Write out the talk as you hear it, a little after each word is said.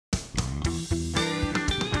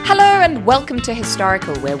and welcome to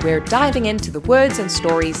Historical, where we're diving into the words and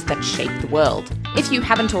stories that shape the world. If you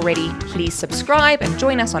haven't already, please subscribe and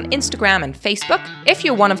join us on Instagram and Facebook. If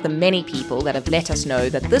you're one of the many people that have let us know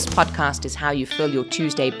that this podcast is how you fill your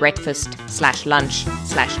Tuesday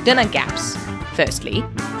breakfast/lunch/dinner gaps, firstly,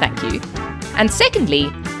 thank you. And secondly,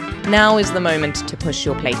 now is the moment to push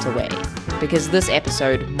your plate away, because this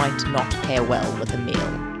episode might not pair well with a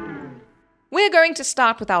meal. We're going to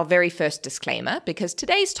start with our very first disclaimer, because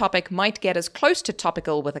today's topic might get as close to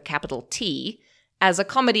topical with a capital T as a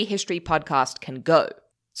comedy history podcast can go.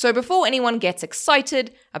 So before anyone gets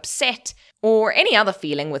excited, upset, or any other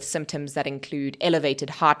feeling with symptoms that include elevated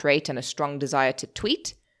heart rate and a strong desire to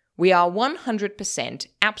tweet, we are 100%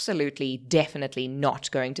 absolutely definitely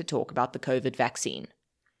not going to talk about the COVID vaccine.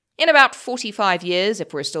 In about 45 years,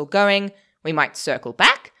 if we're still going, we might circle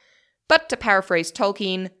back, but to paraphrase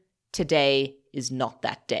Tolkien, today is not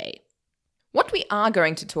that day. What we are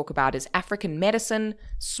going to talk about is African medicine,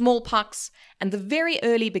 smallpox, and the very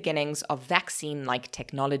early beginnings of vaccine-like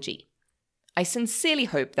technology. I sincerely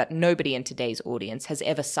hope that nobody in today's audience has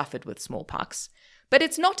ever suffered with smallpox, but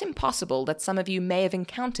it's not impossible that some of you may have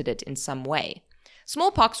encountered it in some way.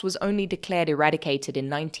 Smallpox was only declared eradicated in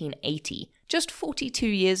 1980, just 42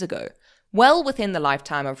 years ago, well within the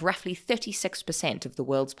lifetime of roughly 36% of the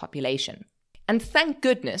world's population. And thank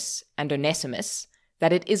goodness, and Onesimus,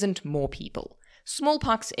 that it isn't more people.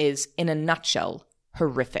 Smallpox is, in a nutshell,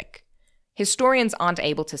 horrific. Historians aren't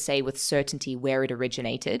able to say with certainty where it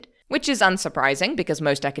originated, which is unsurprising because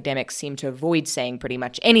most academics seem to avoid saying pretty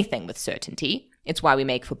much anything with certainty. It's why we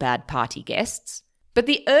make for bad party guests. But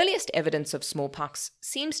the earliest evidence of smallpox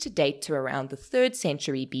seems to date to around the 3rd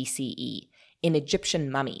century BCE in Egyptian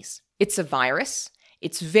mummies. It's a virus,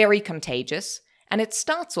 it's very contagious, and it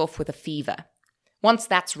starts off with a fever. Once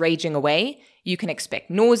that's raging away, you can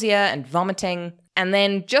expect nausea and vomiting, and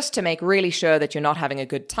then, just to make really sure that you're not having a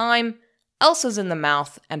good time, ulcers in the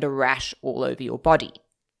mouth and a rash all over your body.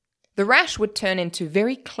 The rash would turn into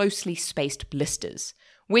very closely spaced blisters,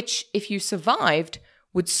 which, if you survived,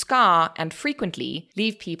 would scar and frequently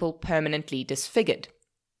leave people permanently disfigured.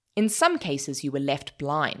 In some cases, you were left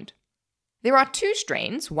blind. There are 2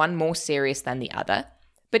 strains, one more serious than the other,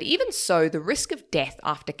 but even so, the risk of death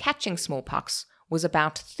after catching smallpox was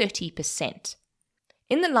about 30%.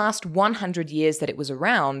 In the last 100 years that it was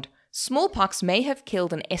around, smallpox may have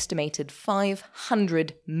killed an estimated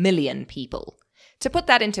 500 million people. To put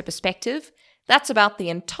that into perspective, that's about the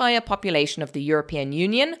entire population of the European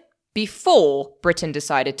Union before Britain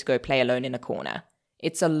decided to go play alone in a corner.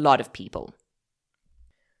 It's a lot of people.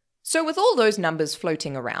 So with all those numbers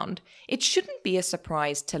floating around, it shouldn't be a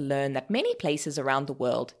surprise to learn that many places around the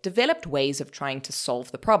world developed ways of trying to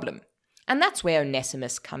solve the problem. And that's where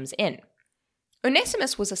Onesimus comes in.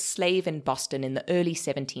 Onesimus was a slave in Boston in the early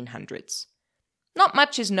 1700s. Not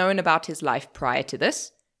much is known about his life prior to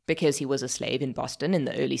this, because he was a slave in Boston in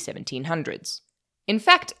the early 1700s. In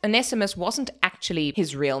fact, Onesimus wasn't actually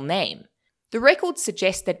his real name. The records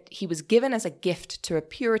suggest that he was given as a gift to a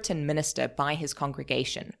Puritan minister by his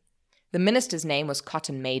congregation. The minister's name was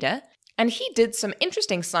Cotton Mather, and he did some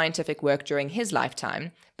interesting scientific work during his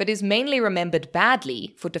lifetime, but is mainly remembered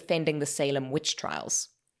badly for defending the Salem witch trials.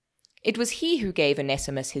 It was he who gave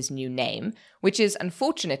Onesimus his new name, which is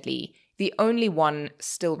unfortunately the only one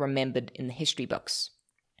still remembered in the history books.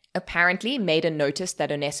 Apparently, Mather noticed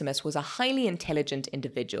that Onesimus was a highly intelligent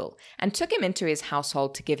individual and took him into his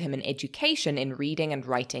household to give him an education in reading and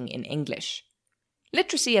writing in English.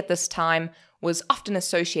 Literacy at this time was often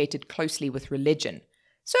associated closely with religion,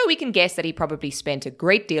 so we can guess that he probably spent a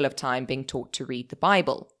great deal of time being taught to read the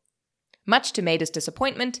Bible. Much to Mather's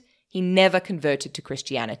disappointment, he never converted to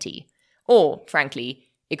Christianity, or,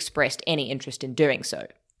 frankly, expressed any interest in doing so.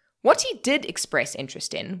 What he did express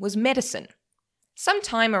interest in was medicine.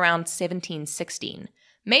 Sometime around 1716,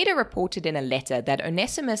 Mather reported in a letter that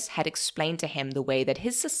Onesimus had explained to him the way that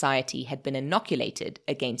his society had been inoculated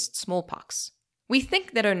against smallpox. We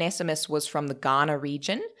think that Onesimus was from the Ghana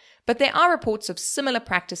region, but there are reports of similar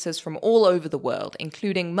practices from all over the world,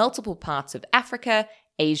 including multiple parts of Africa,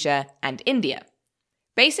 Asia, and India.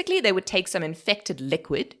 Basically, they would take some infected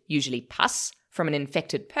liquid, usually pus, from an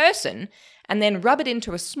infected person, and then rub it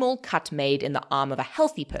into a small cut made in the arm of a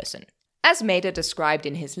healthy person. As Mather described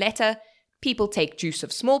in his letter, people take juice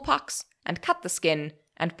of smallpox and cut the skin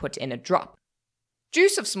and put in a drop.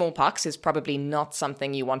 Juice of smallpox is probably not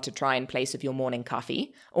something you want to try in place of your morning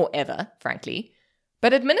coffee, or ever, frankly.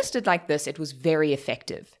 But administered like this, it was very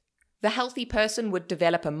effective. The healthy person would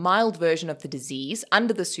develop a mild version of the disease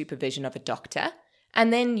under the supervision of a doctor,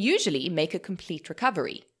 and then usually make a complete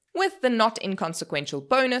recovery, with the not inconsequential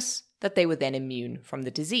bonus that they were then immune from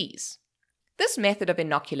the disease. This method of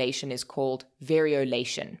inoculation is called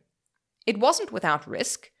variolation. It wasn't without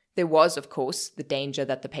risk. There was, of course, the danger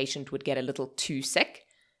that the patient would get a little too sick,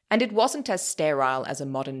 and it wasn't as sterile as a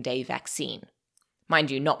modern-day vaccine.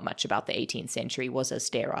 Mind you, not much about the 18th century was as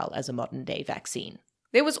sterile as a modern-day vaccine.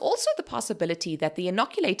 There was also the possibility that the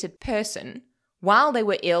inoculated person, while they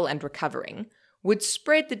were ill and recovering, would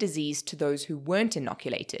spread the disease to those who weren't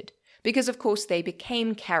inoculated, because of course they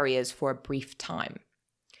became carriers for a brief time.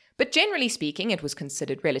 But generally speaking, it was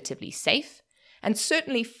considered relatively safe, and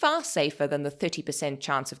certainly far safer than the 30%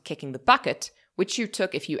 chance of kicking the bucket, which you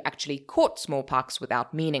took if you actually caught smallpox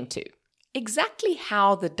without meaning to. Exactly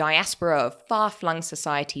how the diaspora of far-flung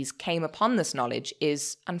societies came upon this knowledge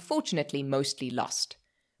is, unfortunately, mostly lost.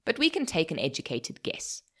 But we can take an educated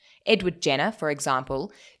guess. Edward Jenner, for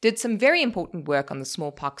example, did some very important work on the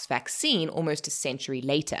smallpox vaccine almost a century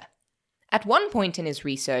later. At one point in his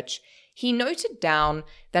research, he noted down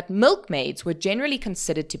that milkmaids were generally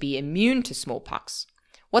considered to be immune to smallpox.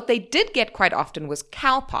 What they did get quite often was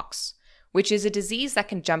cowpox, which is a disease that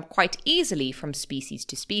can jump quite easily from species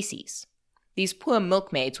to species. These poor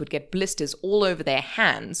milkmaids would get blisters all over their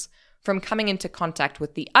hands from coming into contact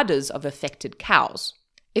with the udders of affected cows.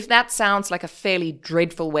 If that sounds like a fairly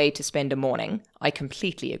dreadful way to spend a morning, I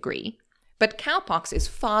completely agree. But cowpox is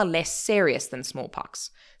far less serious than smallpox,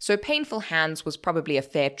 so painful hands was probably a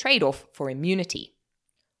fair trade-off for immunity.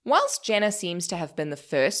 Whilst Jenner seems to have been the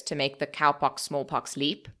first to make the cowpox-smallpox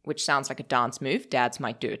leap, which sounds like a dance move dads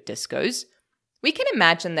might do at discos, we can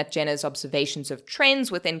imagine that Jenner's observations of trends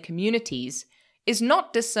within communities is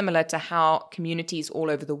not dissimilar to how communities all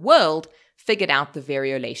over the world figured out the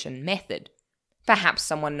variolation method. Perhaps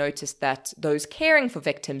someone noticed that those caring for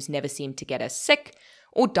victims never seemed to get as sick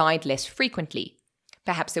or died less frequently.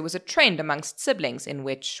 Perhaps there was a trend amongst siblings in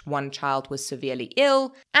which one child was severely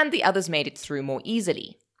ill and the others made it through more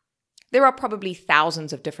easily. There are probably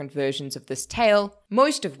thousands of different versions of this tale,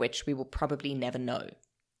 most of which we will probably never know.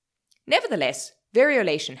 Nevertheless,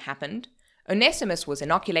 variolation happened, Onesimus was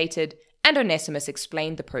inoculated, and Onesimus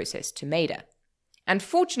explained the process to Maida. And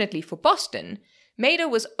fortunately for Boston, Maida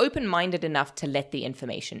was open-minded enough to let the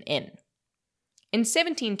information in. In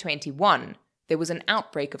 1721, there was an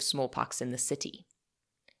outbreak of smallpox in the city.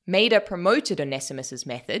 Maida promoted Onesimus's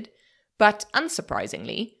method, but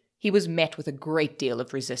unsurprisingly, he was met with a great deal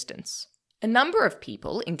of resistance. A number of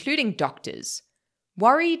people, including doctors,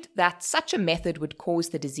 worried that such a method would cause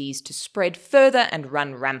the disease to spread further and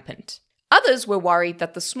run rampant. Others were worried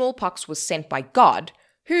that the smallpox was sent by God,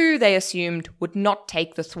 who they assumed would not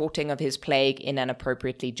take the thwarting of his plague in an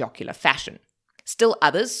appropriately jocular fashion. Still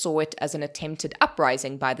others saw it as an attempted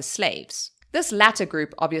uprising by the slaves. This latter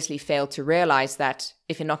group obviously failed to realize that,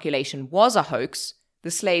 if inoculation was a hoax,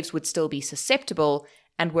 the slaves would still be susceptible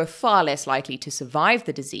and were far less likely to survive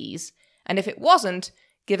the disease, and if it wasn't,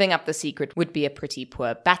 giving up the secret would be a pretty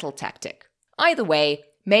poor battle tactic. Either way,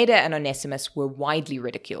 Maida and Onesimus were widely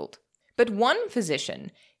ridiculed. But one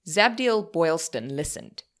physician, Zabdiel Boylston,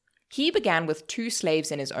 listened. He began with 2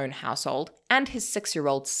 slaves in his own household and his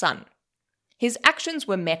 6-year-old son. His actions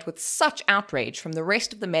were met with such outrage from the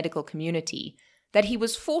rest of the medical community that he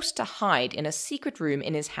was forced to hide in a secret room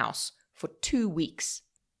in his house for 2 weeks.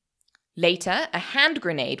 Later, a hand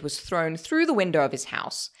grenade was thrown through the window of his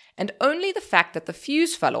house, and only the fact that the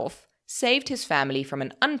fuse fell off saved his family from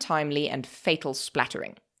an untimely and fatal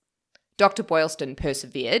splattering. Dr. Boylston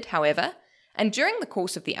persevered, however, and during the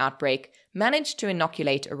course of the outbreak managed to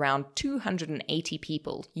inoculate around 280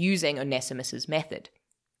 people using Onesimus's method.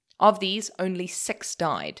 Of these, only 6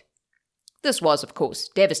 died. This was, of course,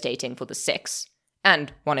 devastating for the 6,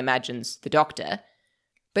 and, one imagines, the doctor,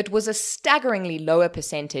 but was a staggeringly lower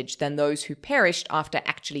percentage than those who perished after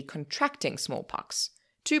actually contracting smallpox,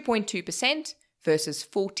 2.2% versus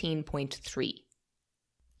 14.3%.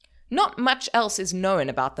 Not much else is known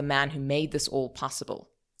about the man who made this all possible,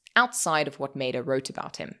 outside of what Maida wrote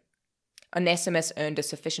about him. Onesimus earned a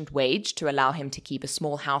sufficient wage to allow him to keep a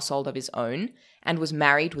small household of his own and was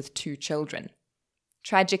married with 2 children.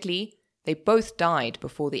 Tragically, they both died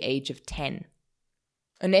before the age of 10.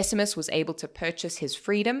 Onesimus was able to purchase his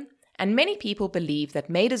freedom, and many people believe that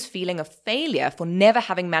Maida's feeling of failure for never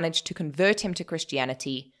having managed to convert him to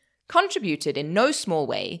Christianity contributed in no small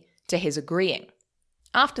way to his agreeing.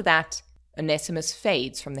 After that, Onesimus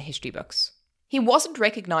fades from the history books. He wasn't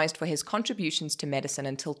recognized for his contributions to medicine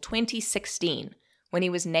until 2016, when he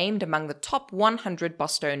was named among the top 100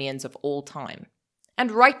 Bostonians of all time.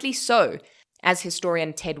 And rightly so. As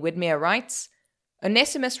historian Ted Widmer writes,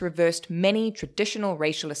 Onesimus reversed many traditional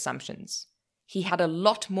racial assumptions. He had a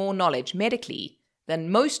lot more knowledge medically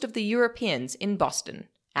than most of the Europeans in Boston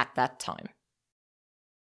at that time.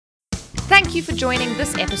 Thank you for joining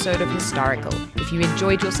this episode of Historical. If you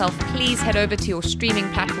enjoyed yourself, please head over to your streaming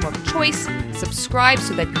platform of choice, subscribe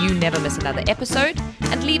so that you never miss another episode,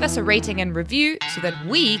 and leave us a rating and review so that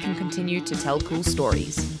we can continue to tell cool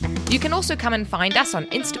stories. You can also come and find us on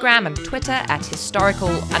Instagram and Twitter at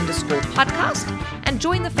historical_podcast, and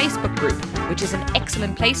join the Facebook group, which is an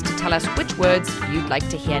excellent place to tell us which words you'd like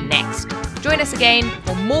to hear next. Join us again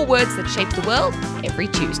for more words that shape the world every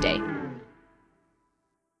Tuesday.